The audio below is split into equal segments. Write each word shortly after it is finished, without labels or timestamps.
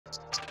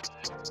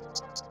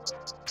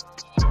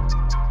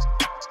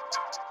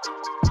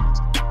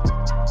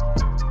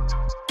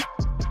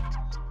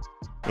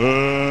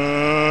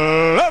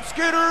Let's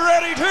get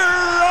ready to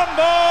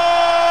rumble!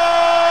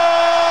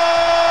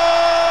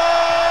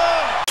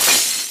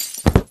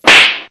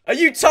 Are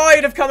you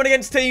tired of coming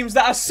against teams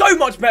that are so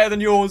much better than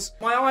yours?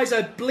 My eyes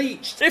are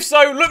bleached. If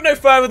so, look no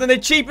further than the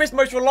cheapest,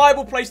 most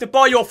reliable place to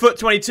buy your FUT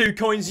 22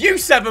 coins,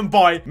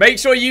 U7Buy. Make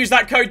sure you use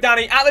that code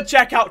Danny at the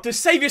checkout to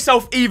save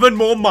yourself even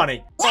more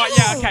money. Right,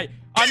 yeah, okay.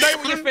 I know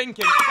what you're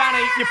thinking.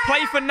 Danny, you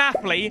play for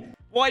Napoli.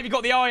 Why have you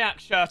got the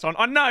Ajax shirt on?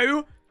 I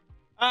know.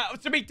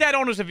 To be dead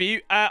honest with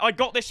you, I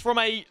got this from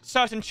a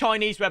certain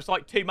Chinese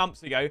website 2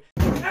 months ago.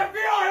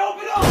 FBI,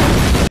 open up!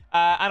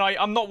 And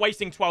I'm not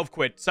wasting 12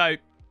 quid, so...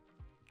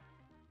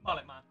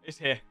 Mullet Man is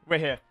here. We're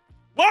here.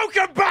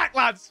 Welcome back,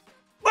 lads!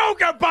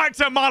 Welcome back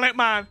to Mullet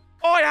Man!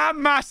 I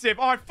am massive.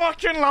 I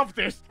fucking love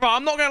this. Right,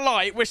 I'm not going to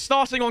lie. We're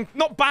starting on,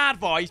 not bad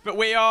vibes, but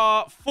we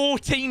are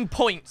 14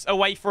 points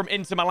away from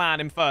Inter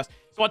Milan in first.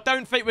 So I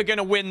don't think we're going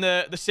to win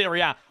the Serie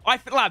A.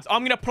 Lads,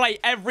 I'm going to play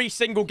every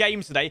single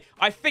game today.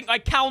 I think I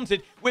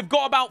counted. We've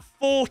got about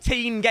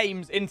 14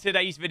 games in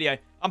today's video.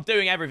 I'm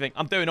doing everything.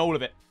 I'm doing all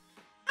of it.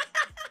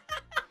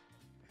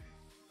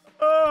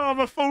 Oh, I'm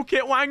a full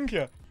kit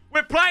wanker.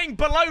 We're playing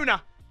Bologna.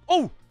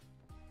 Oh,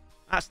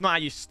 that's not how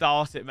you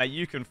start it, mate.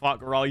 You can fuck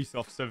right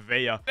off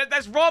Sevilla.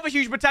 There's rather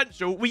huge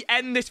potential. We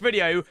end this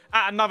video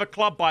at another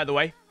club, by the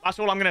way. That's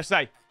all I'm going to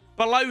say.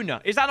 Bologna.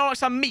 Is that not like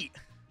some meat?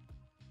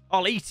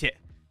 I'll eat it.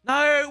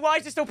 No, why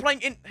is he still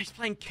playing in? He's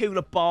playing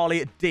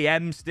Koulibaly at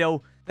DM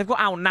still. They've got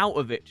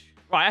Arnautovic.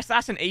 Right,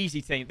 that's an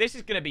easy team. This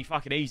is going to be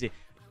fucking easy.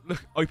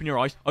 Look, open your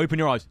eyes. Open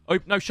your eyes.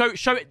 No, show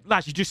it.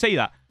 Lads, did you see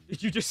that?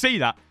 Did you just see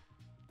that?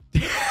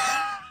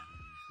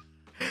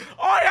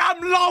 I am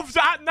loved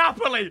at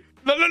Napoli.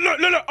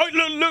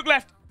 Look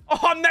left. Oh,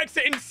 I'm next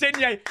to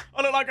Insigne. I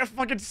look like a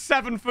fucking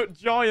 7-foot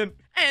giant.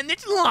 And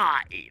it's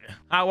live.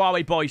 How are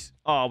we, boys?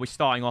 Oh, we're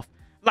starting off.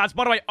 Lads,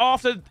 by the way,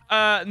 after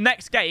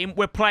next game,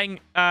 we're playing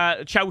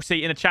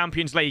Chelsea in the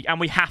Champions League, and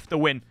we have to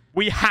win.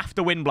 We have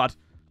to win, blood.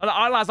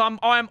 Lads,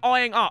 I am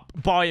eyeing up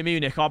Bayern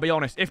Munich, I'll be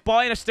honest. If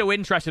Bayern are still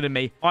interested in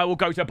me, I will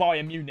go to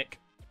Bayern Munich.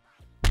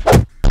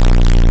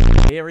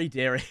 Deary,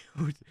 deary.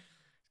 It's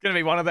going to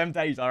be one of them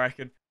days, I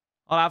reckon.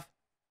 I'll have...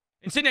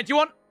 Insigne, do you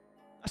want?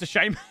 That's a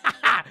shame.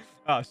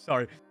 Oh,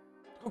 sorry.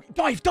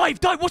 Dive.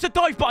 What's a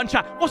dive button,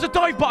 chat? What's a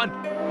dive button?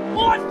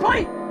 Oh, let's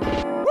play!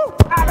 Woo!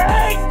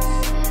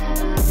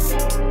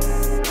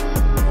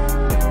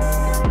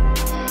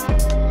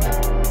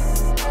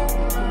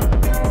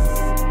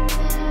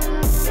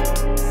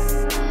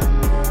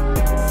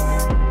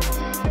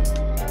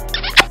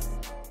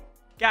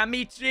 Got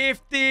me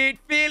drifted,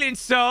 feeling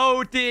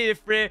so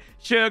different.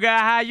 Sugar,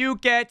 how you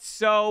get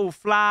so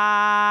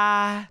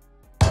fly?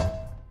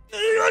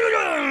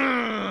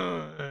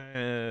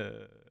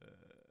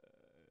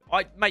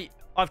 Mate,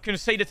 I've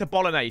conceded to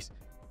Bolognese.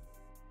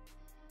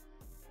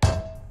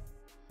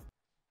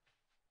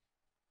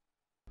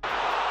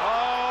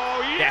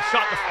 Oh, yeah!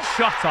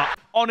 Shut up.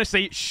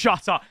 Honestly,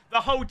 shut up.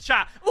 The whole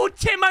chat. Oh,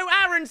 Timo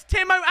Aarons.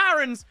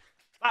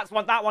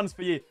 That one's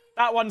for you.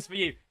 That one's for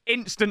you.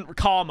 Instant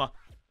karma.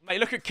 Mate,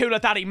 look at Cooler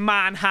Daddy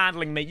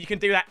manhandling me. You can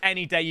do that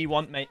any day you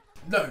want, mate.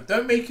 No,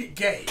 don't make it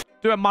gay.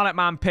 Do a Mullet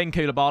Man pin,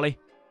 Koulibaly.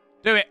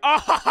 Do it.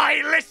 Oh,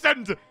 I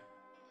listened.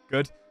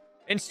 Good.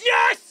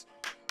 Yes!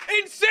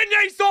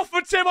 Insigne's off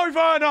for Timo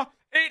Werner.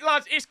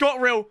 Lads, it's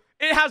got real.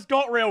 It has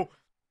got real.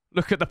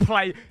 Look at the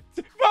play.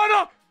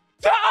 Werner!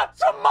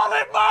 To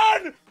Mullet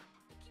Man!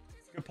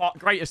 Good part.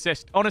 Great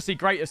assist. Honestly,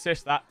 great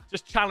assist, that.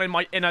 Just channeling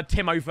my inner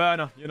Timo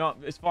Werner. You know,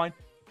 it's fine.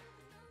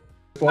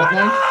 Play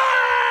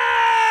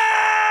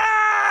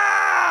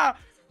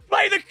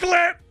the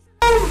clip!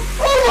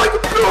 Oh my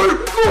God!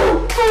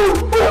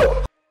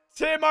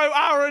 Timo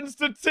Aarons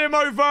to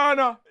Timo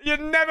Werner. You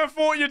never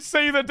thought you'd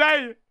see the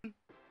day.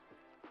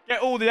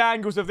 Get all the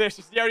angles of this.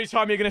 It's the only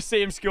time you're going to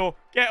see him score.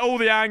 Get all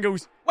the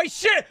angles. Wait,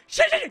 shit!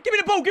 Give me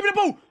the ball!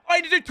 I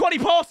need to do 20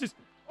 passes.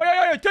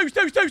 Twos.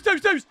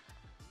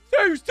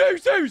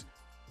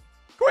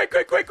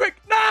 Quick.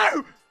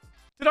 No!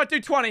 Did I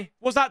do 20?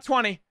 Was that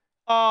 20?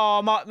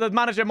 Oh, the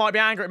manager might be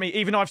angry at me,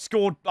 even though I've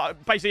scored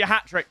basically a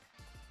hat-trick.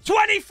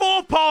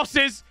 24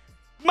 passes.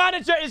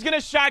 Manager is going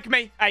to shag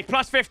me. Hey,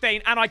 plus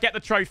 15, and I get the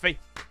trophy.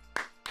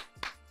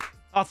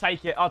 I'll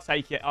take it.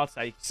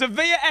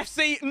 Sevilla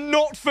FC,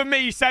 not for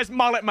me, says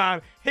Mullet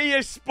Man. He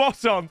is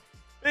spot on.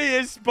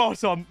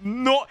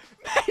 Not...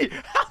 Mate,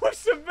 how has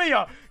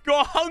Sevilla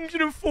got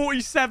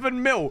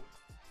 147 mil?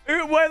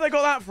 Where they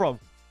got that from?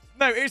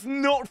 No, it's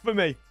not for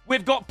me.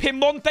 We've got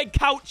Piemonte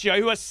Calcio,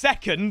 who are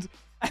second.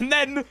 And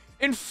then,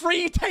 in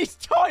 3 days'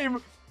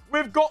 time,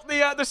 we've got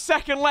the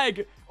second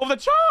leg of the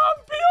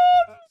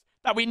Champions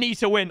that we need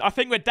to win. I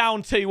think we're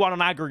down 2-1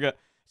 on aggregate.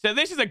 So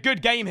this is a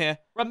good game here.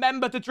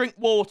 Remember to drink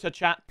water,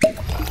 chat.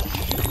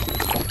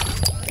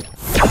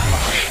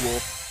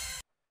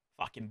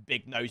 Fucking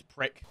big nose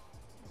prick.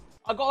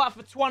 I got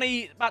that for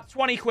about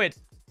 20 quid.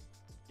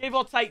 Give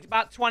or take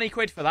about 20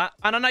 quid for that.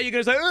 And I know you're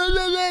going to say,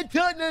 oh,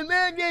 Tottenham,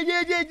 man.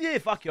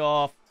 Fuck you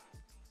off.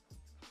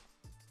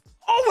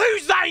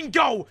 Who's that in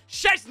goal?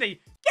 Szczesny.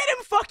 Get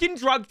him fucking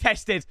drug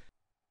tested.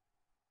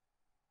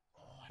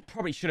 Oh, I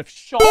probably should have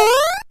shot.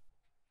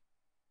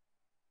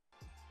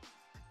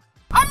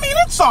 I mean,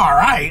 it's all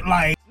right.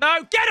 Like, no,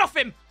 get off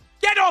him.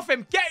 Get off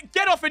him.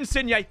 Get off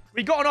Insigne.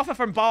 We got an offer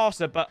from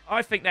Barca, but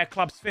I think their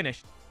club's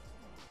finished.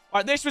 All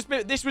right, this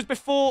was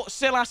before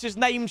Silas's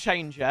name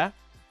change, yeah?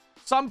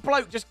 Some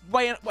bloke just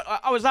waiting.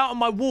 I was out on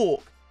my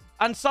walk,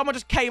 and someone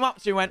just came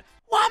up to me and went,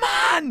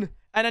 "Woman!"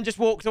 and then just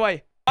walked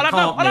away. I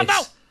don't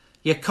know.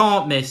 You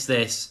can't miss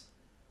this.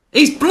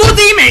 He's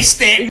bloody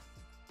missed it!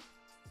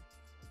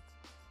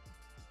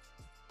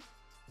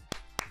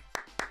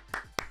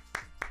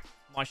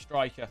 My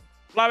striker.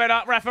 Blow it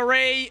up,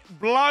 referee.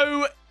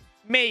 Blow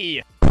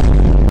me.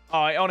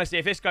 All right, honestly,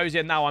 if this goes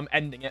in now, I'm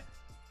ending it.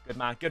 Good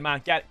man. Good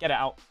man. Get it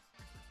out.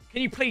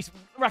 Can you please,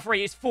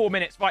 referee, it's 4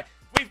 minutes. Right,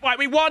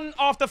 we won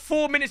after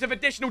 4 minutes of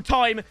additional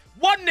time.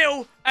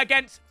 1-0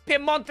 against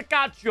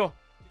Piemontecalcio.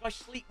 Did I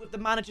sleep with the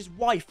manager's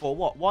wife or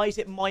what? Why is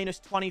it minus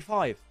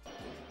 25?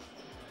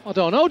 I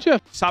don't know,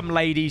 Jeff. Some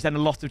ladies and a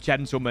lot of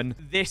gentlemen.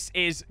 This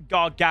is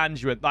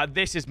gargantuan. Like,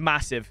 this is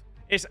massive.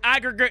 It's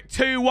aggregate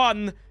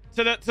 2-1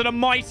 to the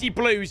mighty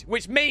Blues,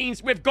 which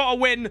means we've got to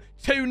win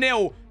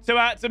 2-0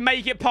 to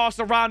make it past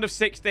the round of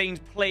 16s.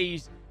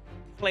 Please.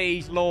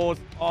 Please, Lord.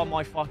 Oh,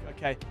 my fuck.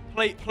 Okay.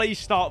 Please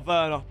start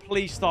Werner.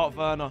 Please start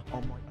Werner.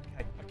 Oh, my.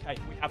 Okay.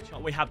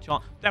 We have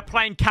chance. They're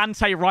playing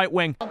Kante right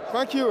wing.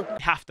 Thank you.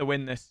 We have to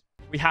win this.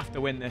 We have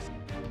to win this.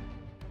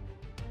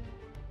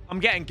 I'm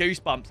getting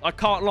goosebumps. I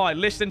can't lie.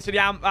 Listen to the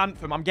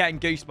anthem. I'm getting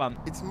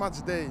goosebumps. It's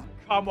match day.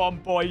 Come on,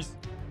 boys.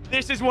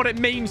 This is what it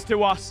means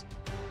to us.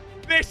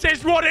 This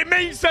is what it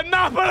means to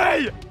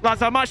Napoli!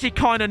 Lads, I'm actually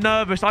kind of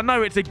nervous. I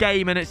know it's a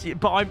game,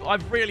 but I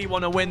really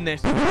want to win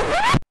this.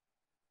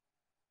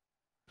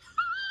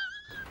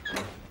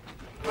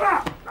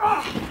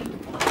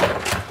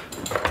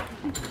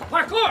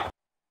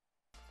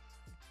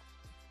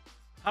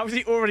 How is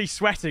he already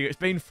sweating? It's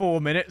been 4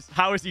 minutes.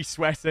 How is he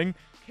sweating?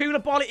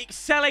 Koulibaly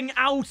excelling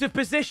out of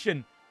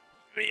position.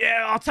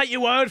 Yeah, I'll take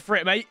your word for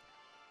it, mate.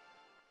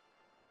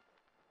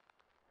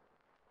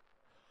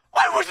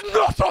 I was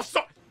not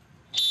offside.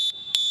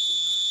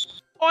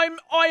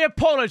 I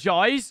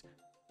apologise.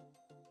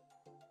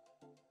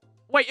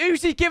 Wait,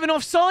 who's he giving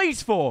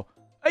offsides for?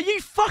 Are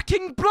you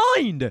fucking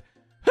blind?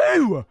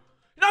 Who?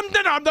 No,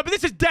 but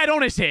this is dead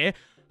honest here.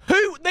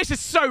 Who? This is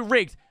so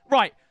rigged.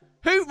 Right.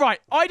 Who? Right.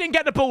 I didn't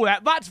get the ball there.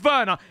 That's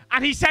Werner.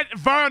 And he said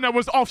Werner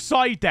was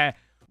offside there.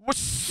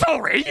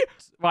 Sorry?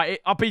 Right.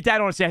 I'll be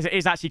dead honest. Yes, it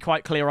is actually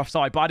quite clear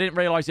offside. But I didn't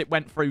realise it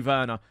went through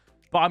Werner.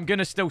 But I'm going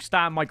to still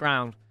stand my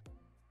ground.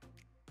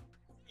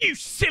 You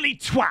silly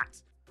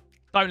twat.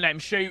 Don't let him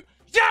shoot.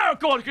 Yeah,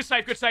 go on. Good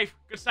save, good save,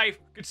 good save,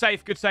 good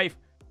save, good save.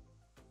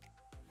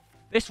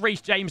 This Reece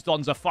James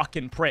Don's a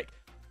fucking prick.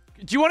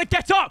 Do you want to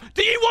get up?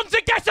 Do you want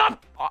to get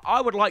up?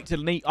 I would like to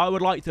leave. I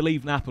would like to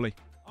leave Napoli.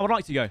 I would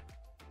like to go.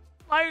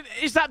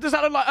 Does that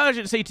look like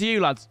urgency to you,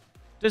 lads?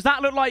 Does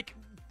that look like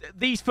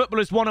these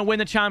footballers want to win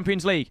the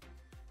Champions League?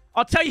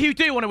 I'll tell you who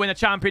do want to win the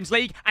Champions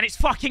League, and it's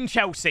fucking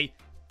Chelsea.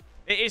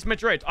 It is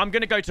Madrid. I'm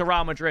going to go to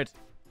Real Madrid.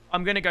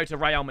 I'm going to go to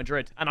Real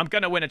Madrid, and I'm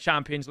going to win a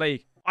Champions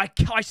League. I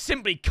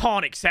simply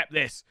can't accept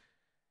this.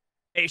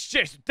 It's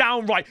just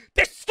downright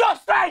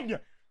disgusting!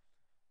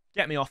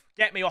 Get me off.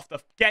 Get me off.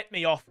 Get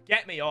me off.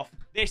 Get me off.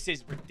 This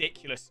is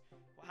ridiculous.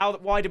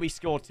 Why did we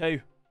score 2?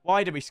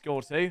 Why did we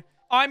score 2?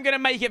 I'm going to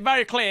make it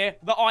very clear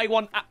that I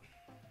want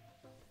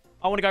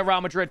to go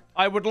Real Madrid.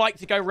 I would like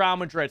to go Real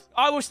Madrid.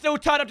 I will still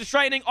turn up to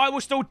training. I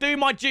will still do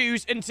my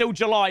dues until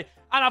July.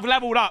 And I've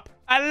leveled up.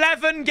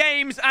 11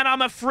 games and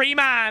I'm a free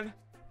man.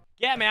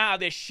 Get me out of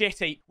this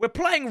shitty. We're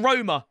playing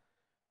Roma.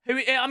 Who,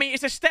 I mean,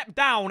 it's a step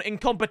down in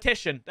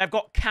competition. They've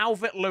got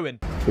Calvert-Lewin.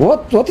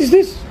 What is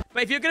this?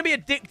 But if you're going to be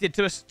addicted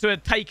to a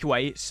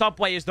takeaway,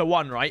 Subway is the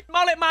one, right?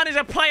 Mullet Man is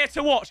a player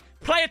to watch.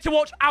 Player to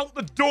watch out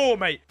the door,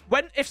 mate.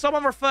 If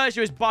someone refers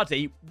you as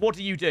Buddy, what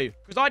do you do?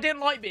 Because I didn't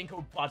like being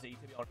called Buddy,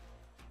 to be honest.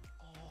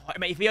 Oh,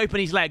 mate, if he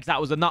opened his legs,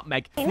 that was a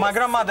nutmeg. If my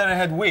grandmother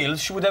had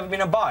wheels, she would have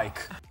been a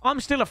bike. I'm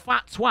still a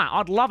fat twat.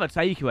 I'd love a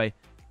takeaway.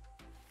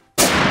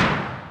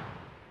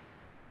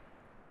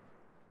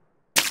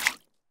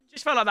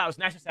 Just felt like that was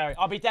necessary.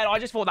 I'll be dead. I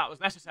just thought that was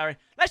necessary.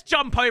 Let's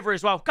jump over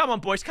as well. Come on,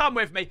 boys. Come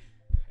with me.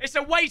 It's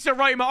away to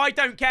Roma. I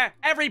don't care.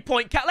 Every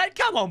point.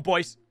 Come on,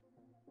 boys.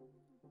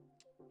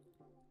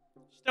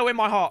 Still in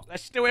my heart. They're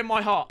still in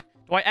my heart.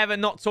 Do I ever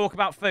not talk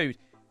about food?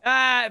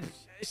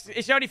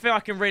 It's the only thing I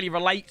can really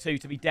relate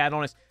to be dead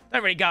honest.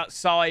 Don't really go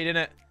outside,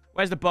 innit?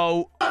 Where's the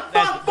bowl? There's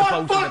the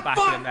bowl's in the back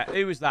of the net.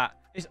 Who was that?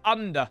 It's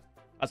under.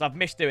 As I've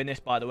missed doing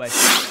this, by the way.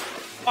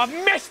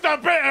 I've missed a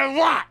bit of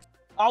that!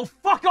 Oh,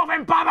 fuck off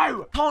him,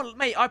 Babu! Can't,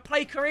 mate, I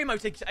play Karimo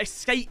to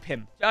escape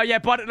him. Oh, yeah,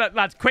 but look,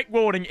 lads, quick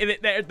warning.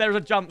 There's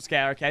a jump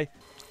scare, okay?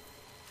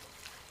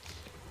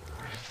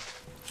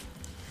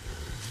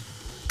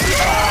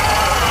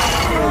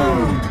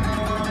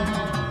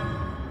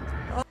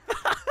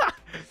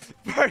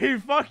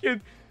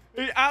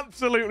 He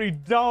absolutely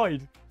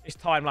died. It's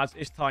time, lads.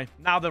 It's time.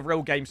 Now the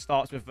real game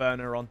starts with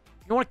Werner on.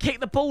 You want to kick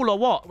the ball or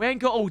what? We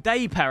ain't got all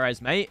day, Perez,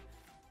 mate.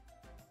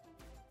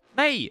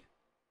 Mate.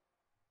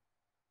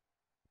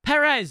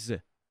 Perez.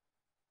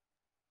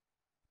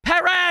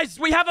 Perez!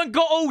 We haven't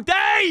got all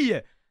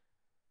day!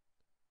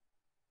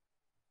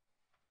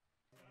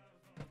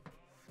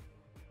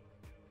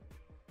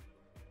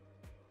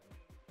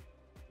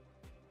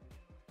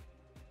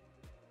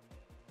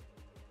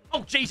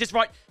 Oh, Jesus,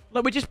 right.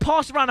 Look, we just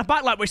passed around the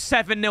back like we're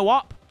 7-0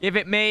 up. Give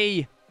it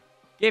me.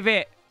 Give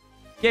it.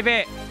 Give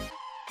it.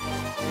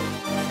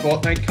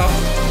 Fortnite Cup.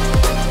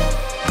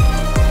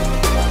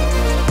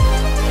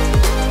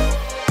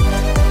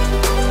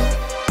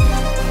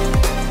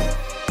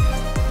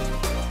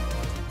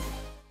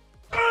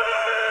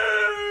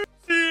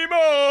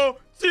 Timo!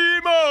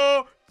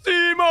 Timo!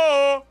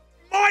 Timo!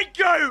 My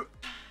goat!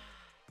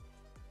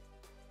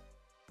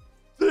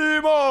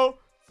 Timo!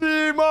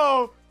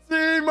 Timo!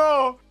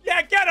 Timo!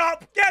 Yeah, get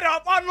up! Get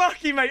up!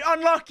 Unlucky, mate!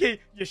 Unlucky!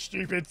 You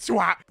stupid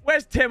twat!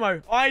 Where's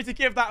Timo? I need to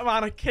give that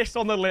man a kiss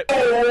on the lip.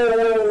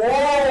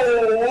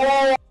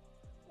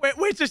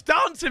 We're just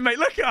dancing, mate.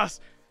 Look at us.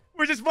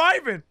 We're just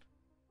vibing.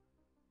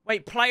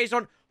 Wait, players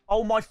on...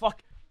 Oh, my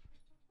fuck...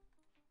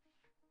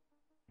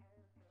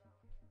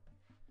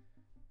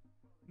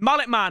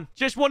 Mullet man,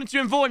 just wanted to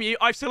inform you,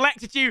 I've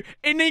selected you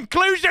in the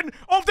inclusion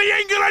of the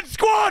England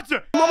squad!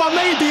 Mama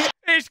lady!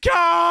 It's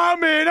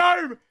coming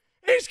home!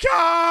 It's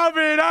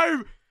coming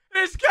home!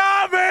 It's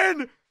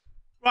coming!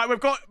 Right, we've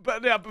got...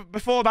 But yeah,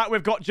 before that,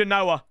 we've got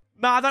Genoa.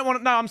 No, I don't want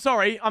to... No, I'm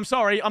sorry. I'm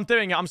sorry. I'm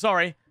doing it. I'm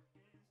sorry.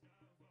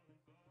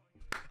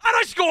 And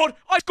I scored!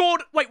 I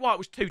scored! Wait, what? It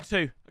was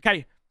 2-2.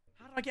 Okay.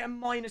 How did I get a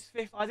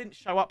 -5th? I didn't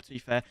show up, to be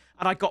fair.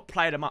 And I got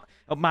player of the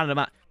man of the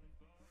match.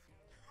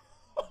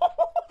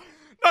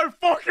 No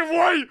fucking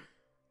way!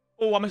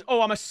 Oh,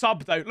 I'm a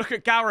sub, though. Look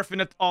at Gareth in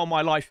the... Oh,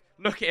 my life.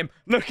 Look at him.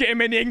 Look at him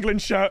in the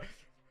England shirt.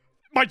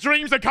 My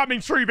dreams are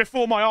coming true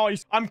before my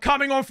eyes. I'm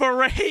coming on for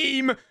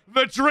Raheem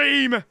the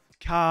Dream.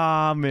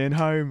 Coming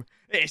home.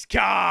 It's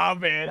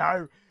coming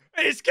home.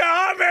 It's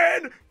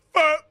coming.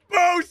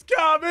 Football's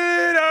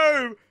coming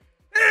home.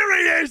 Here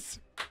he is.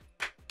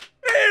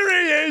 Here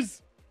he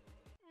is.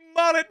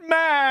 Mullet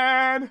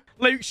man.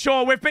 Luke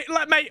Shaw. We've been...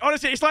 Like, mate,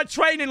 honestly, it's like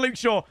training, Luke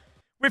Shaw.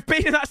 We've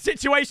been in that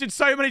situation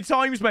so many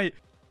times, mate.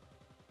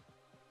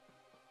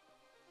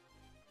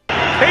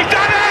 He's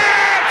done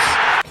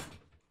it!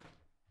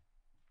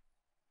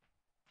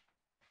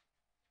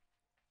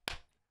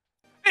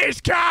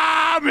 It's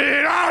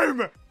coming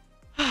home!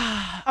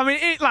 I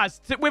mean,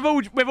 lads, with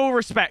all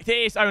respect, it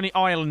is only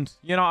Ireland.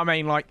 You know what I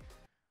mean? Like,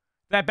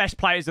 their best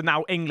players are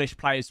now English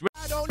players.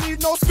 I don't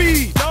need no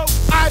speed. No.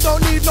 I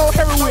don't need no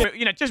heroin.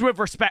 You know, just with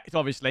respect,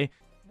 obviously.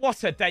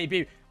 What a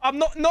debut.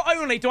 Not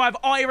only do I have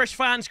Irish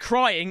fans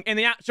crying in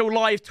the actual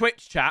live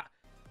Twitch chat,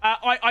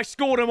 I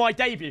scored on my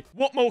debut.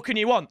 What more can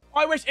you want?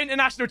 I wish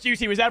international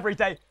duty was every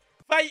day.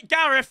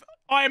 Gareth,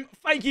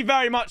 thank you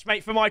very much,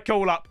 mate, for my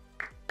call-up.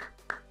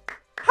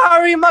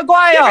 Harry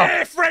Maguire! Give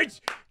me a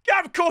fridge!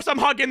 Of course I'm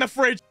hugging the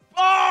fridge.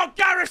 Oh,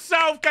 Gareth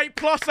Southgate,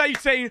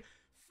 +18.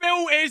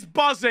 Phil is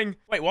buzzing.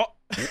 Wait, what?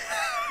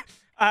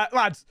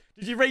 Lads,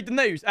 did you read the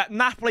news?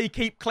 Napoli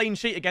keep clean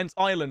sheet against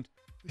Ireland.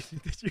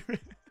 Did you read?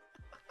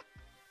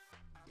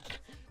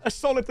 A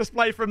solid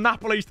display from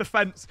Napoli's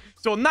defence.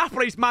 So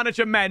Napoli's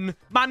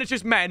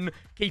managers' men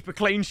keep a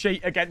clean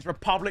sheet against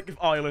Republic of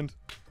Ireland.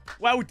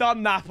 Well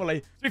done,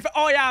 Napoli.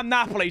 I am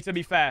Napoli, to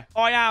be fair.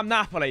 I am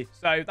Napoli,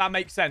 so that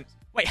makes sense.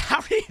 Wait,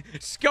 Harry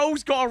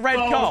Skull's got a red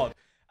card.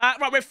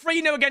 Right, we're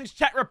 3-0 against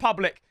Czech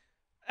Republic.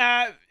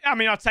 I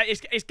mean, I'd say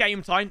it's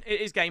game time. It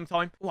is game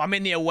time. Oh, I'm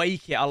in the away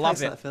kit. I love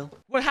it. Phil.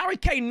 Well, Harry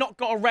Kane not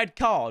got a red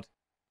card.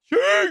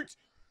 Shoot!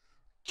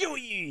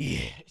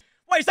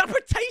 Wait, is that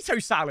potato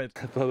salad?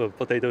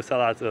 Potato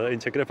salad in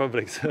Czech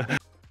Republic.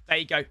 There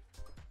you go.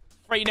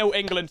 3-0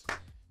 England.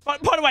 By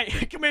the way,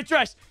 can we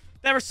address...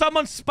 There is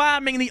someone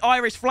spamming the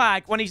Irish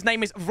flag when his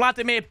name is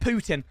Vladimir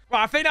Putin.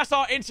 Right, I think that's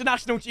our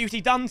international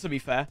duty done, to be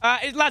fair.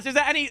 Lads, is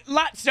there any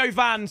Lazio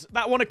fans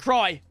that want to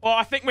cry? Or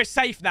I think we're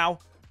safe now.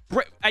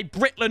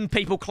 Britland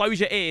people, close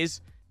your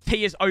ears.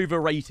 Tea is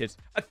overrated.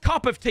 A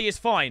cup of tea is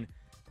fine.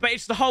 But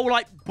it's the whole,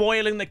 like,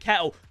 boiling the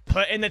kettle,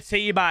 putting the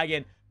tea bag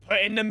in,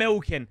 putting the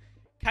milk in.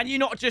 Can you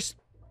not just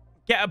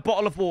get a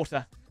bottle of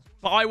water?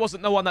 But I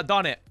wasn't the one that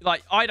done it.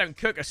 Like, I don't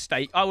cook a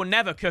steak. I will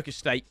never cook a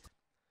steak.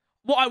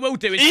 What I will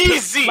do is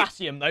easy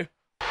potassium, though.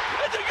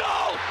 Let's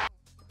go!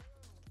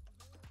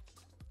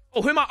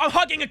 Oh, who am I? I'm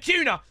hugging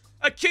Acuna.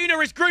 Acuna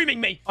is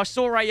grooming me. I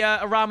saw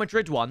a Real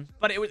Madrid one,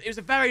 but it was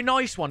a very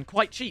nice one,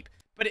 quite cheap.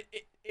 But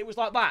it was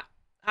like that.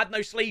 Had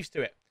no sleeves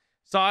to it.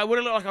 So I would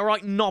have looked like a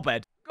right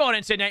knobhead. Go on,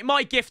 Insigne.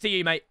 My gift to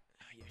you, mate.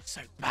 Oh, you're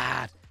so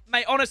bad.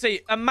 Mate,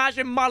 honestly,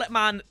 imagine Mullet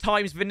Man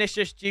times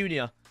Vinicius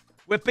Jr.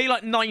 We'd be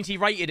like 90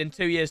 rated in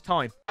 2 years'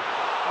 time.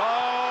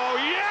 Oh,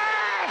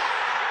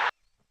 yes!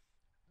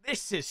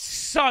 This is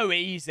so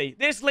easy.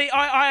 This league,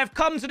 I have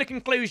come to the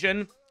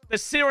conclusion the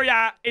Serie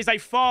A is a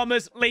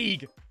farmer's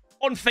league.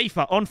 On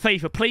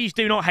FIFA. Please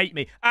do not hate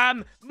me.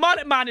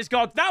 Mullet Man is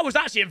God. That was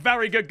actually a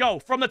very good goal.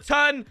 From the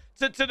turn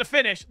to the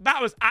finish,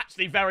 that was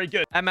actually very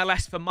good.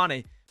 MLS for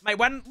money. Mate,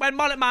 when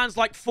Mullet Man's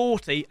like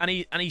 40 and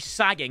he's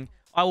sagging,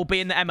 I will be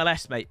in the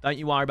MLS, mate. Don't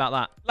you worry about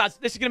that. Lads,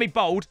 this is going to be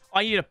bold.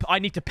 I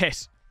need to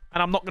piss.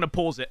 And I'm not going to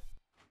pause it.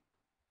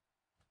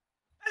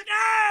 Let's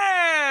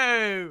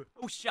go!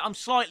 Oh, shit. I'm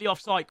slightly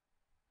off cycle.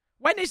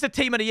 When is the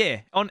team of the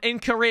year? In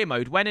career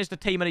mode, when is the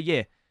team of the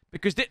year?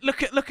 Because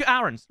look at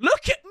Aaron's.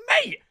 Look at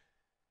me!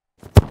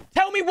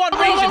 Tell me one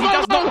reason he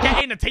does not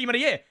get in the team of the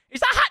year. Is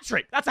that a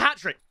hat-trick? That's a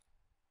hat-trick.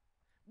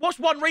 What's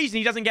one reason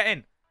he doesn't get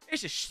in?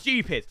 It's just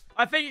stupid.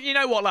 I think, you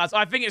know what, lads?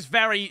 I think it's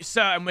very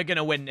certain we're going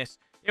to win this.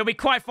 It'll be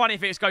quite funny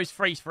if it goes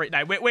freeze for it.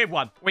 No, we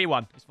won. We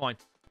won. It's fine.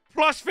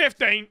 Plus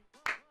 15.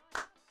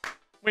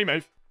 We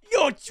move.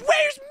 Yo,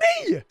 where's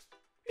me? Is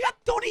that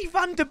Donny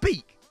van der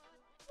Beek?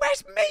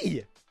 Where's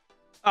me?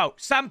 Oh,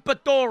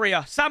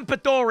 Sampdoria.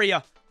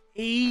 Sampdoria.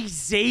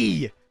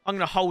 Easy. I'm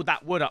going to hold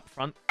that wood up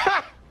front.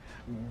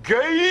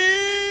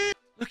 Gay!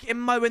 Look at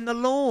him mowing the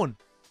lawn.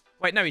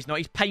 Wait, no, he's not.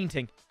 He's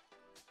painting.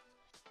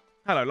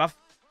 Hello, love.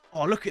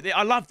 Oh, look at this.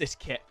 I love this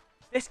kit.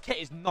 This kit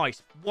is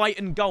nice. White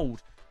and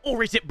gold.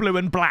 Or is it blue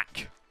and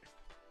black?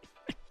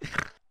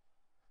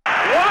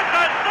 What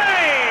a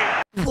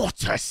save!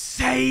 What a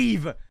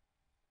save!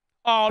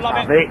 Oh,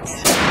 love it.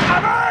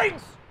 Love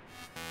it!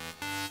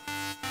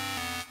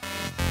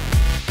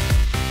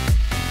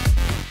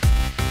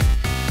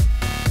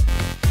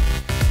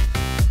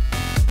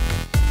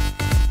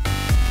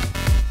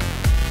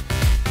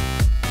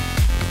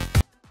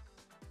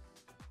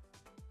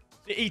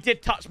 He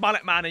did touch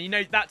Mullet Man, and you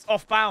know that's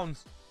off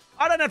bounds.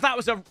 I don't know if that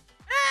was a...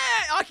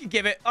 I can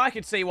give it. I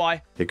can see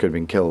why. He could have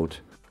been killed.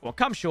 Well,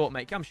 come short,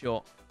 mate. Come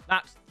short.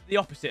 That's the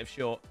opposite of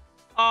short.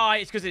 Ah,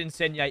 it's because it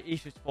insinuate. He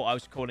just thought I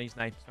was calling his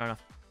name. Fair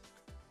enough.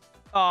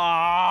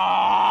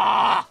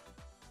 Ah!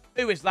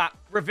 Who is that?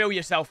 Reveal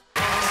yourself.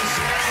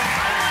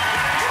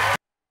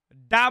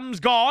 Damns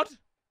God.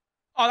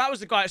 Oh, that was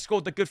the guy that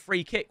scored the good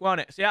free kick,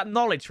 wasn't it? See, that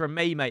knowledge from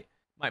me, mate.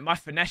 Mate, my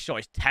finesse shot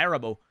is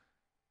terrible.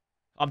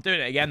 I'm doing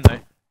it again, though.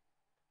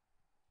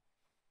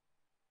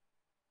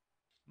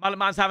 Mullet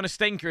Man's having a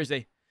stinker, is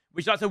he?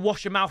 Would you like to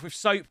wash your mouth with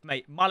soap,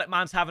 mate? Mullet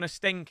Man's having a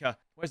stinker.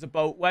 Where's the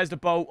bolt? Where's the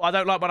bolt? I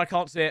don't like when I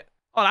can't see it.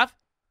 I'll have.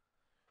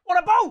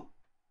 What a bolt!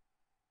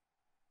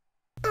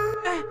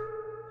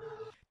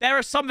 There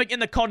is something in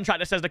the contract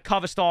that says the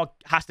cover star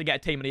has to get a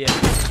team of the year.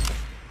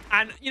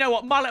 And you know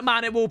what? Mullet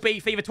Man, it will be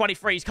FIFA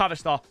 23's cover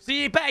star. So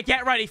you better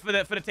get ready for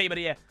the team of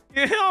the year.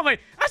 You know what I mean?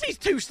 That's his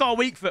 2-star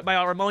weak foot, may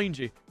I remind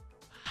you.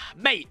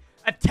 Mate,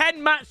 a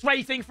 10-match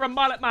rating from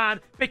Mullet Man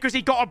because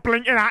he got a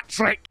blinking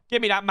hat-trick.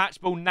 Give me that match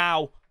ball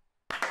now.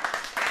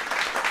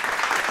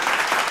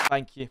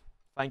 Thank you.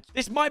 Thank you.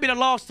 This might be the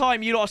last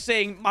time you lot are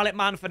seeing Mullet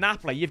Man for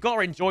Napoli. You've got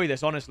to enjoy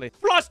this, honestly.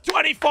 Plus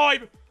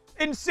 25.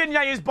 Insigne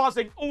is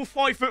buzzing. All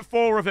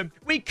 5'4" of him.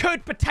 We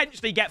could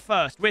potentially get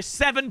first. We're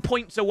 7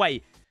 points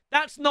away.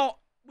 That's not...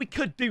 We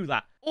could do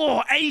that.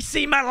 Oh,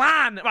 AC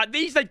Milan. Right,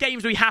 these are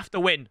games we have to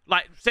win.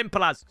 Like,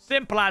 simple as.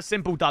 Simple as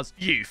simple does.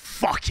 You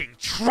fucking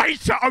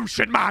traitor,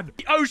 Ocean Man.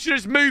 The Ocean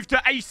has moved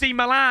to AC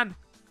Milan.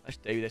 Let's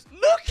do this.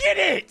 Look at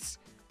it.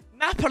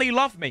 Napoli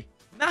love me.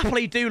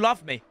 Napoli do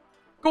love me.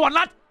 Go on,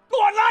 lad. Go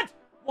on, lad.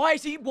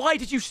 Why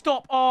did you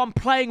stop? Oh, I'm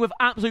playing with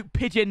absolute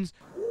pigeons.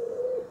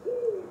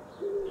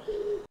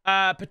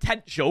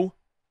 Potential.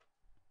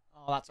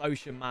 Oh, that's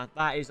Ocean Man.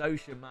 That is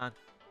Ocean Man.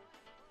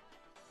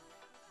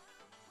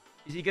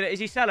 Is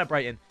he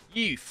celebrating?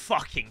 You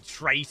fucking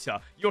traitor.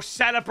 You're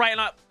celebrating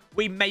like...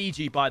 We made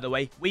you, by the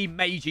way. We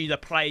made you the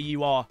player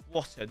you are.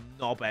 What a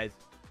knobhead.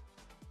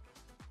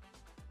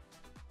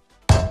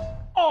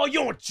 Oh,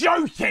 you're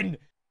joking.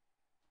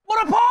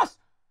 What a pass.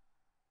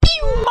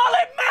 You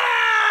Mullet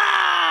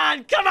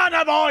Man. Come on,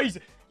 now, boys.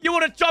 You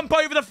want to jump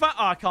over the... Oh,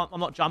 I can't. I'm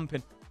not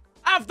jumping.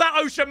 Have that,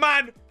 Ocean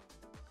Man.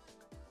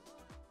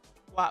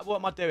 What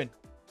am I doing?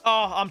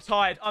 Oh, I'm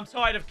tired. I'm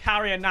tired of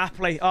carrying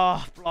Napoli.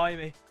 Oh,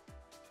 blimey.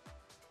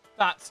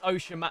 That's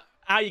Ocean Man.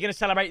 How are you going to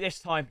celebrate this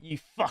time, you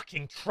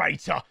fucking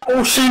traitor? We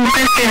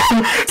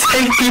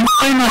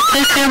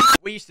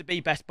used to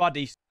be best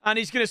buddies. And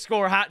he's going to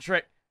score a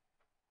hat-trick.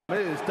 It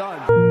is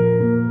done.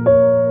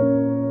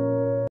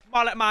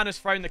 Mullet Man has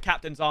thrown the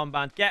captain's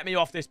armband. Get me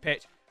off this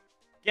pitch.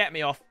 Get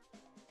me off.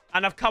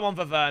 And I've come on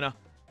for Werner.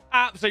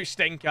 Absolute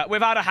stinker.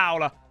 We've had a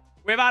howler.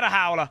 We've had a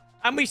howler.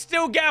 And we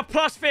still get a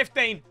plus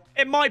 15.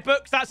 In my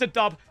books, that's a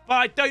dub. But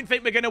I don't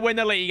think we're going to win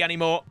the league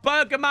anymore.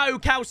 Bergamo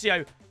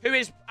Calcio, who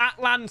is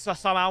Atlanta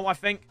somehow, I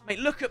think. Mate,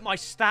 look at my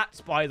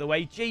stats, by the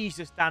way.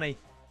 Jesus, Danny.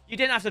 You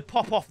didn't have to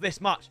pop off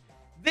this much.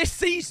 This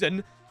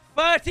season,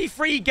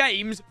 33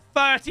 games,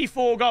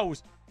 34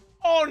 goals.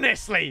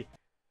 Honestly.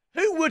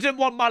 Who wouldn't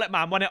want Mullet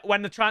Man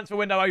when the transfer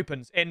window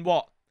opens? In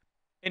what?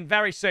 In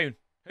very soon.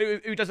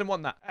 Who doesn't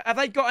want that? Have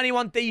they got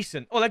anyone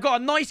decent? Oh, they've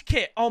got a nice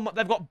kit. Oh,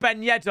 they've got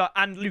Ben Yedder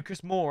and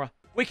Lucas Moura.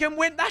 We can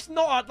win. That's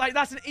not like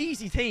that's an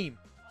easy team.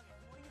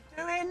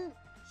 What are you doing?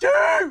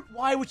 Dude!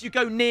 Why would you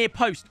go near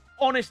post?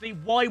 Honestly,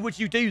 why would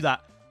you do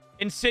that?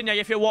 Insigne,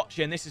 if you're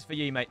watching, this is for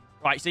you, mate.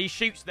 Right, so he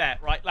shoots there.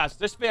 Right, lads,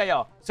 this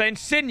VAR. So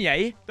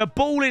Insigne, the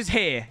ball is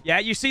here. Yeah,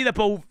 you see the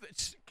ball.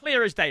 It's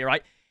clear as day,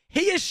 right?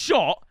 He is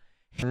shot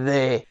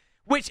there.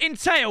 Which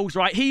entails,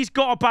 right, he's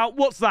got about,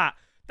 what's that?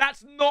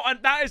 That's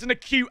not, that is an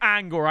acute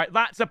angle, right?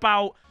 That's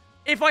about,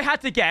 if I had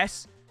to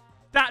guess,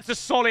 that's a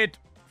solid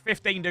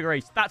 15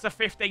 degrees. That's a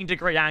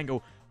 15-degree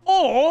angle.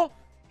 Or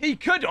he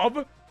could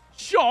have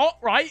shot,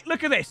 right?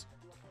 Look at this.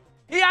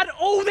 He had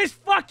all this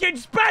fucking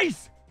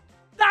space.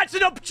 That's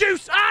an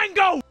obtuse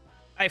angle.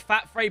 Hey,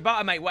 fat free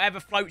butter, mate.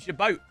 Whatever floats your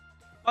boat.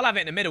 I'll have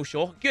it in the middle,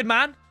 sure. Good,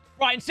 man.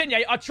 Right,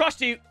 Insigne, I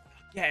trust you.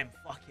 Get him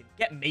fucking.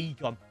 Get me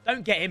gone.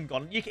 Don't get him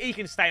gone. He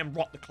can stay and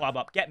rot the club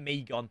up. Get me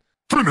gone.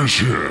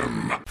 Finish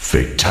him.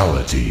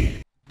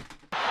 Fatality.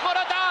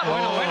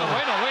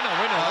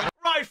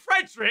 Right,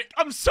 Frederick,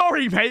 I'm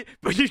sorry, mate,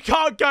 but you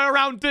can't go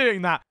around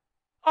doing that.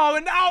 Oh,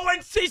 and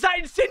is that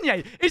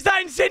Insigne? Is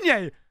that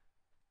Insigne?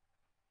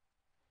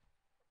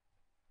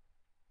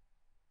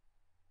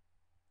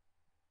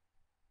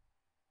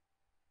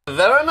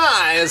 Very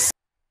nice.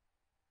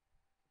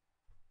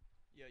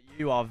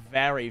 You are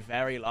very,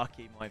 very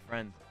lucky, my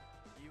friend.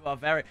 You are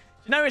very... Do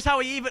you notice how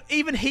he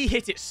even he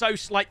hit it so,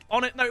 like,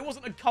 on it? No, it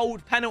wasn't a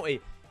cold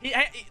penalty.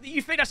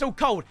 You think that's all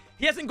cold?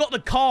 He hasn't got the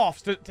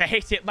calves to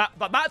hit it,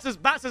 but that's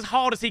as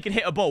hard as he can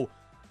hit a ball.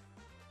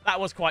 That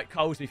was quite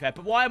cold, to be fair.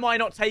 But why am I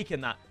not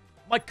taking that?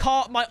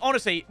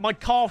 Honestly, my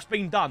calf's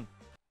been done.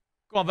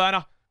 Go on,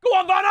 Werner. Go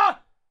on, Werner!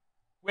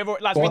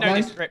 Lads, we know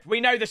the script.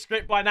 We know the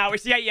script by now.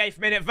 It's the 88th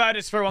minute.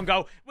 Werner's through on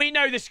goal. We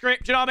know the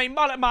script. Do you know what I mean?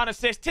 Mullet man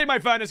assist.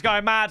 Timo Werner's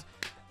going mad.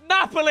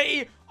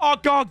 Napoli are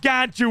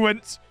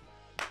gargantuans.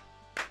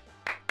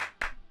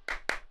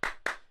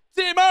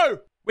 Timo!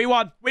 We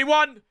won. We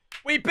won.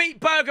 We beat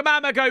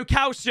Bergamo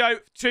Calcio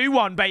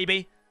 2-1,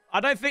 baby.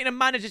 I don't think the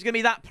manager's going to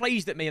be that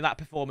pleased at me in that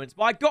performance.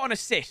 But I got an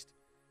assist,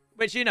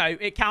 which, you know,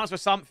 it counts for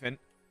something.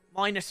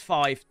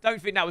 -5.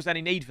 Don't think that was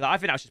any need for that. I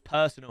think that was just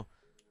personal.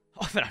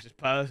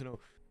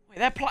 Wait,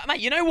 they're playing...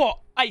 Mate, you know what?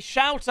 Hey,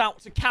 shout out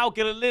to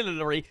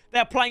Calgary.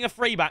 They're playing a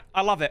free back.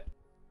 I love it.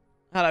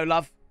 Hello,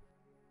 love.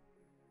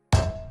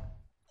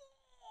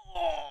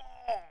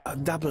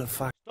 Double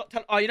fuck.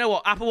 Oh, you know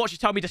what? Apple Watch is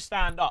telling me to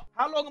stand up.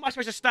 How long am I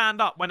supposed to stand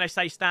up when they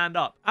say stand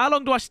up? How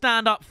long do I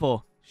stand up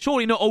for?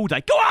 Surely not all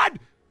day. Go on!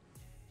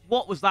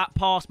 What was that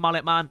pass,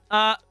 Mullet man?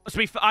 I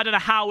don't know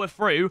how we're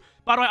through.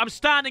 By the way, I'm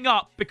standing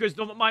up because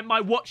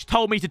my watch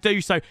told me to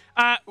do so.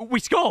 We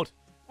scored.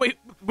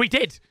 We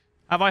did.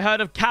 Have I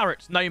heard of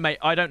carrots? No, mate.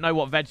 I don't know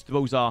what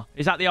vegetables are.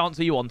 Is that the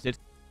answer you wanted?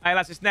 Hey,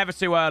 lads, it's never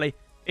too early.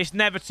 It's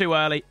never too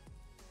early.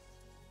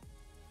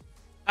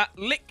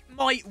 Lick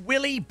my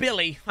Willy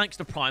Billy. Thanks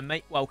to Prime,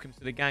 mate. Welcome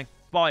to the gang.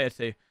 Aspire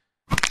to.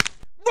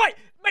 Right,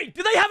 mate,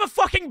 do they have a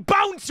fucking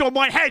bounce on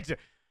my head?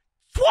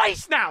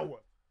 Twice now.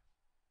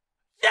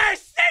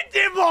 Yes, send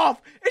him off.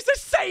 It's the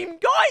same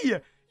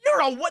guy.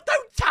 You're a what?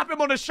 Don't tap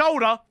him on the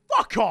shoulder.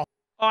 Fuck off.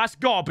 Oh, that's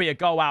gotta be a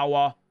goal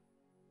hour.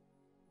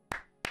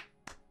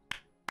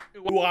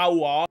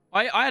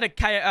 I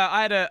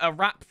had a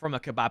wrap from a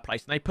kebab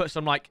place, and they put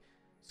some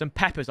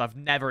peppers I've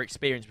never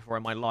experienced before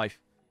in my life,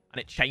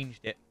 and it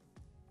changed it.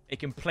 It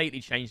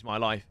completely changed my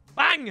life.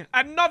 Bang!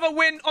 Another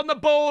win on the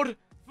board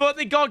for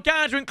the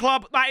gargantuan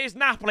club. That is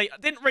Napoli. I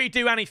didn't really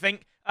do anything.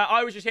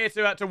 I was just here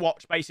to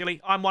watch,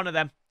 basically. I'm one of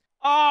them.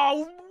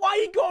 Oh, why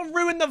you gotta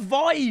ruin the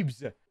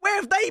vibes? Where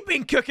have they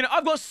been cooking it?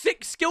 I've got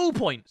 6 skill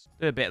points.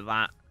 Do a bit of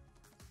that.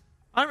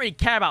 I don't really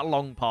care about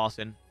long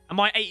passing. Am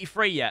I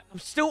 83 yet? I'm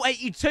still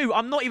 82.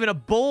 I'm not even a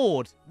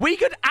board. We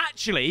could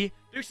actually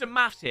do some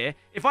maths here.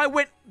 If I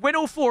win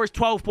all 4 is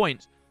 12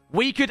 points.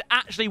 We could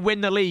actually win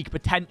the league,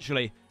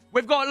 potentially.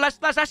 We've got...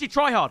 Let's actually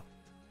try hard.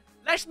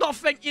 Let's not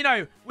think, you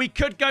know, we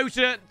could go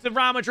to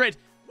Real Madrid.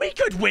 We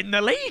could win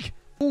the league.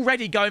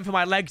 Already going for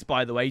my legs,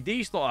 by the way.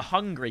 These lot are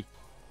hungry.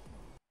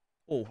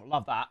 Oh,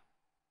 love that.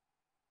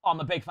 Oh, I'm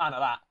a big fan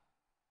of that.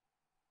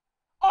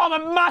 Oh,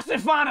 I'm a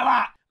massive fan of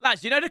that.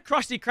 Lads, you know the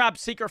Krusty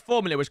Krab's secret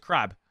formula was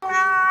crab?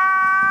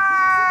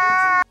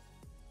 I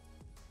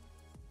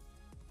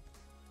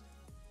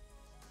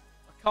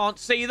can't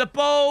see the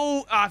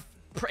ball.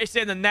 It's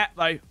in the net,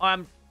 though.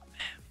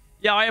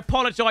 Yeah, I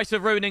apologise for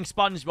ruining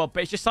SpongeBob,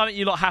 but it's just something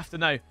you lot have to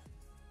know.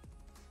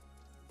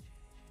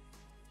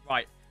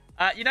 Right.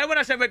 You know when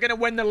I said we're going to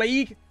win the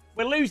league?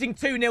 We're losing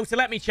 2-0, so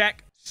let me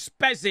check.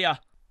 Spezia.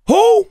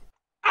 Who?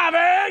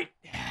 Abby!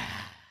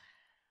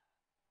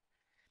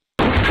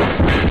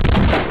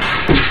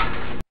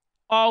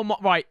 Oh, my...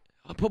 Right.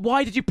 But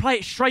why did you play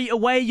it straight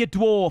away, you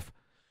dwarf?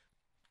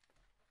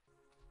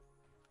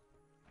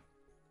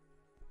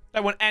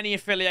 Don't want any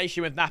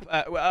affiliation with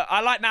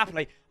I like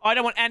Napoli. I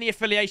don't want any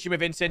affiliation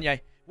with Insigne.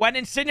 When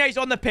Insigne's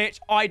on the pitch,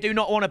 I do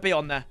not want to be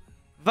on there.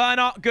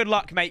 Werner, good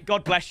luck, mate.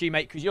 God bless you,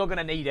 mate, because you're going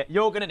to need it.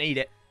 You're going to need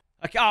it.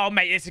 Okay. Oh,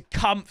 mate, it's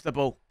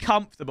comfortable.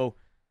 Comfortable.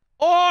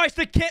 Oh, it's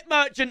the kit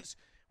merchants.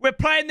 We're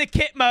playing the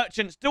kit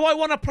merchants. Do I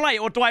want to play,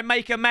 or do I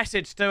make a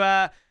message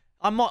to...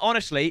 I'm not...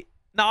 Honestly...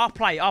 No, I'll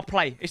play. I'll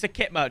play. It's the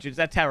kit merchants.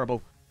 They're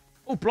terrible.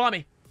 Oh,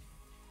 blimey.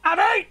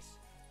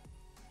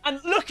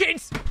 And look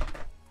at...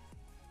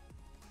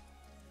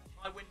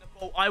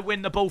 I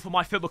win the ball for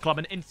my football club,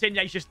 and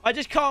Insigne's just... I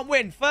just can't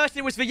win. First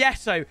it was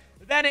Vieso,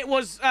 then it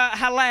was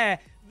Haller,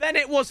 then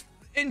it was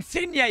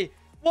Insigne.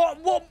 What?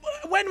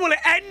 When will it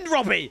end,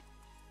 Robbie?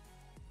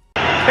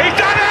 He's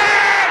done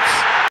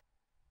it!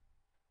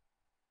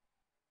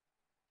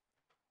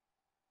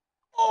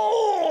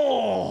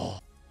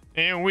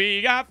 And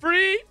we got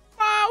 3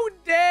 more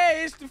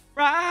days to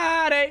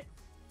Friday.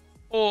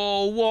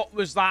 Oh, what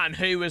was that and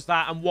who was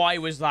that and why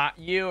was that?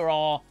 You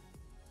are...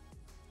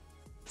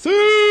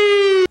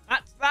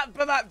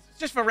 But that's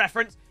just for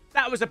reference.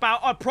 That was about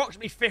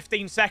approximately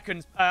 15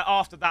 seconds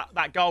after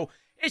that goal.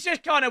 It's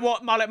just kind of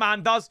what Mullet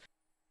Man does.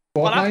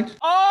 Fortnite?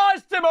 Oh,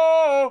 it's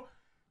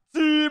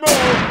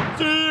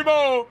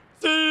Timo!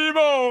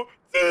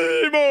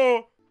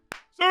 Timo!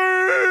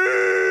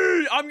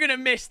 I'm going to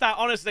miss that,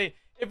 honestly.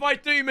 If I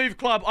do move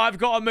club, I've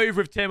got to move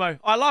with Timo.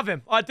 I love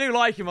him. I do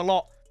like him a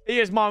lot. He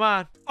is my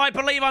man. I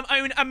believe I'm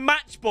owning a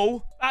match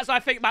ball. That's, I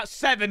think, about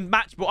 7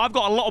 match ball. I've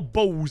got a lot of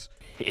balls.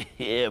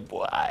 Yeah,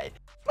 boy.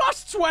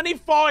 Plus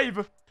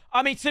 25.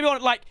 I mean, to be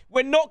honest, like,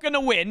 we're not going to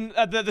win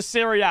the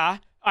Serie A.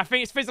 I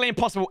think it's physically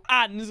impossible.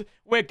 And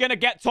we're going to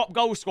get top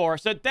goal scorer.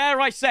 So, dare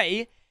I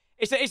say,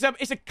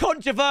 it's a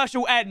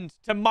controversial end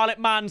to Mullet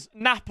Man's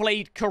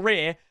Napoli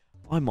career.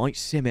 I might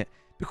sim it.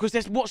 Because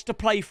there's lots to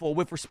play for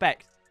with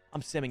respect.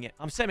 I'm simming it.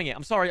 I'm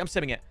sorry, I'm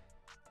simming it.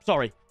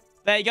 Sorry.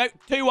 There you go.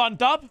 2-1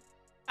 dub.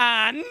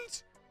 And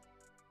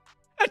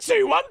a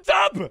 2-1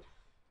 dub.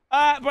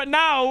 But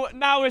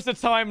now is the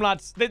time,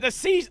 lads. The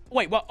season...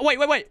 Wait. Have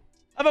I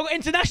got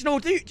international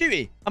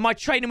duty? Am I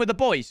training with the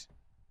boys?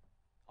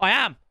 I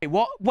am. Wait,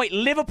 what? Wait,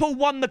 Liverpool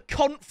won the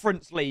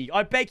Conference League.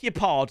 I beg your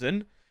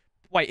pardon.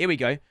 Wait, here we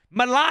go.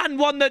 Milan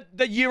won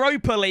the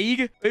Europa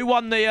League. Who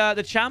won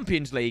the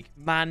Champions League?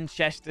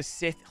 Manchester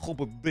City.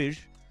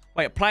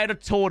 Wait, player of the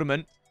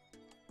tournament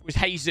was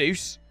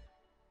Jesus.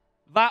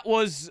 That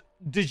was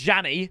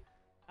Dejani.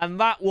 And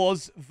that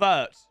was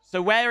Vert.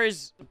 So where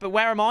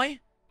am I?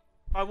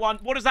 I won.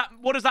 What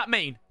does that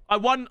mean? I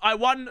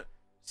won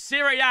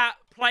Serie A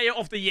Player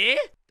of the Year?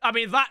 I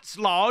mean, that's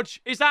large.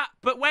 Is that?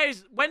 But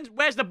where's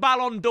the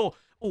Ballon d'Or?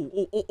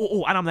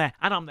 Oh, and I'm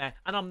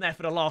there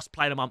for the last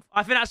Player of the Month.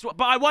 I think that's what.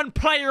 But I won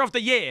Player of the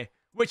Year,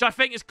 which I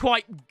think is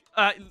quite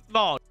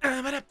large.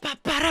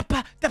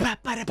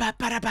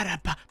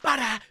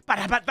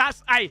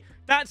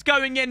 That's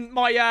going in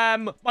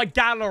my my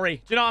gallery.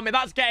 Do you know what I mean?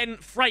 That's getting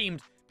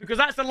framed. Because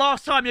that's the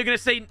last time you're going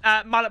to see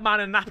Mullet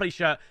Man in a Napoli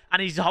shirt.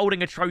 And he's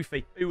holding a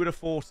trophy. Who would have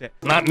thought it?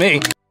 Not me.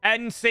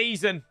 End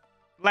season.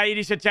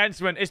 Ladies and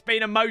gentlemen. It's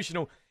been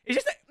emotional. Is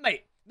this...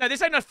 Mate, no,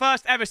 this ain't the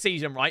first ever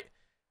season, right?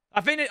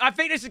 I think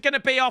this is going to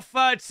be our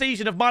 3rd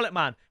season of Mullet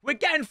Man. We're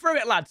getting through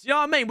it, lads. You know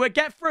what I mean? We're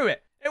getting through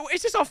it.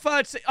 Is this our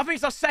 3rd season? I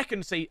think it's our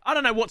 2nd season. I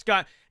don't know what's going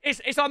on.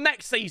 It's our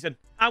next season.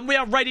 And we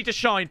are ready to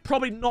shine.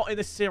 Probably not in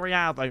the Serie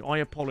A, though. I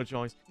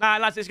apologise. Nah,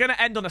 lads, it's going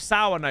to end on a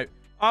sour note.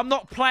 I'm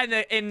not playing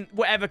it in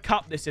whatever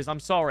cup this is.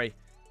 I'm sorry.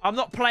 I'm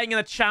not playing in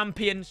the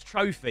Champions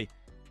Trophy.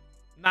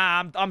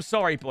 Nah, I'm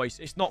sorry, boys.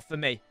 It's not for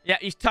me. Yeah,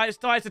 he's tried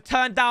to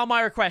turn down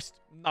my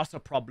request. Not a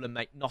problem,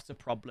 mate. Not a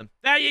problem.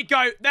 There you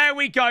go. There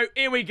we go.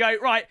 Here we go.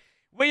 Right.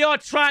 We are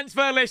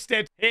transfer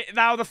listed.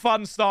 Now the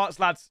fun starts,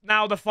 lads.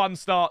 Now the fun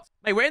starts.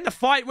 Hey, we're in the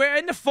fight. We're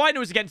in the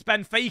finals against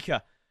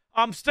Benfica.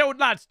 I'm still,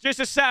 lads, just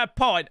to set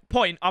a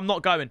point, I'm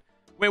not going.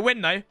 We'll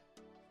win, though.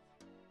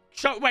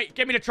 Wait,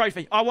 give me the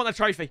trophy. I want the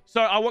trophy.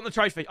 Sorry, I want the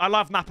trophy. I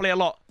love Napoli a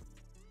lot.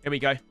 Here we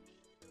go.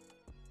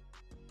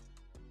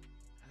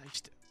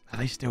 Are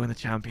they still in the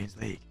Champions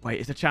League? Wait,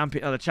 is the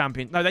champion? Oh, the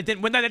champion. No, they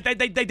didn't win. No, they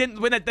didn't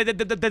win it. They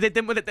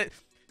didn't win it.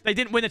 They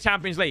didn't win the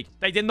Champions League.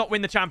 They did not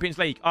win the Champions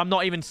League. I'm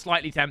not even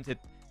slightly tempted.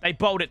 They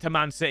bowled it to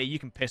Man City. You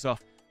can piss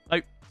off.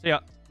 Nope. See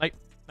ya. Nope.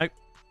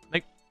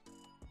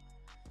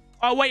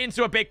 I'll wait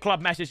until a big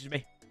club messages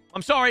me.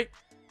 I'm sorry.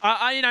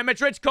 You know,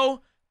 Madrid's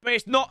cool, but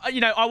it's not.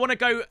 You know, I want to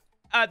go.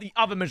 The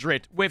other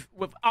Madrid with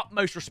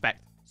utmost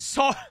respect.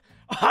 So,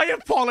 I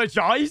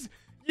apologize.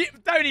 You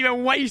don't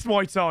even waste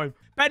my time.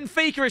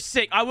 Benfica is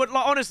sick. I would,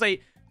 like,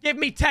 honestly, give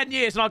me 10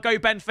 years and I'll go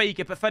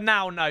Benfica. But for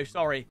now, no,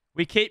 sorry.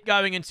 We keep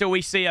going until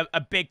we see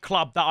a big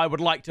club that I would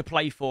like to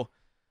play for.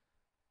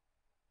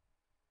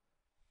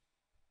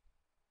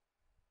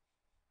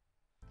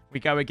 We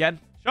go again.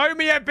 Show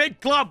me a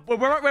big club.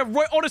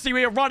 Honestly,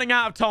 we are running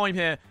out of time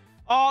here.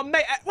 Oh,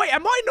 mate. Wait,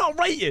 am I not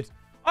rated?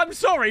 I'm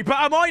sorry, but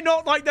am I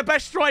not, like, the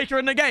best striker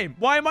in the game?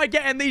 Why am I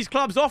getting these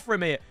clubs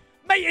offering me it?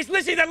 Mate, it's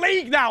literally the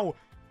league now.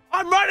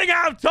 I'm running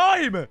out of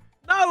time. No,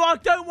 I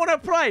don't want to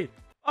play.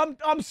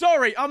 I'm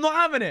sorry. I'm not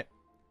having it.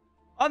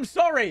 I'm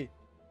sorry.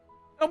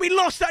 And we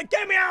lost that.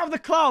 Get me out of the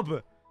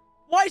club.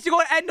 Why is it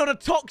going to end on a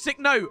toxic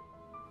note?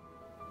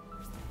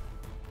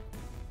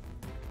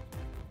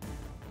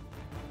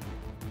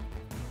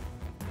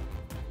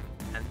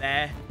 And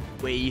there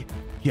we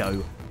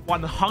go.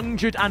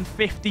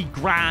 150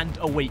 grand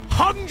a week.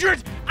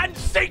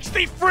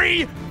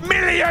 163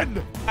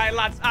 million. Hey,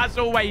 lads, as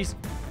always,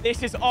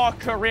 this is our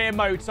career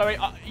mode. So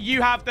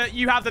you have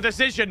the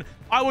decision.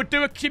 I will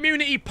do a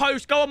community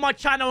post. Go on my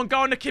channel and go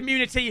on the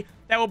community.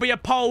 There will be a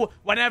poll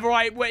whenever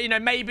you know,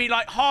 maybe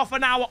like half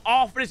an hour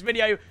after this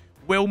video.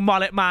 Will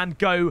Mullet Man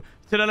go to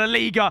the La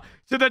Liga,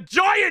 to the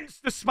Giants,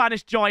 the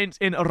Spanish Giants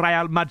in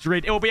Real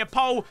Madrid? It will be a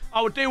poll.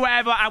 I will do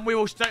whatever, and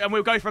we'll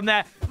go from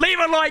there. Leave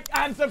a like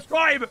and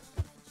subscribe.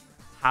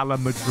 Hala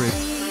Madrid.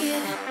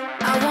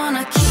 I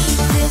wanna keep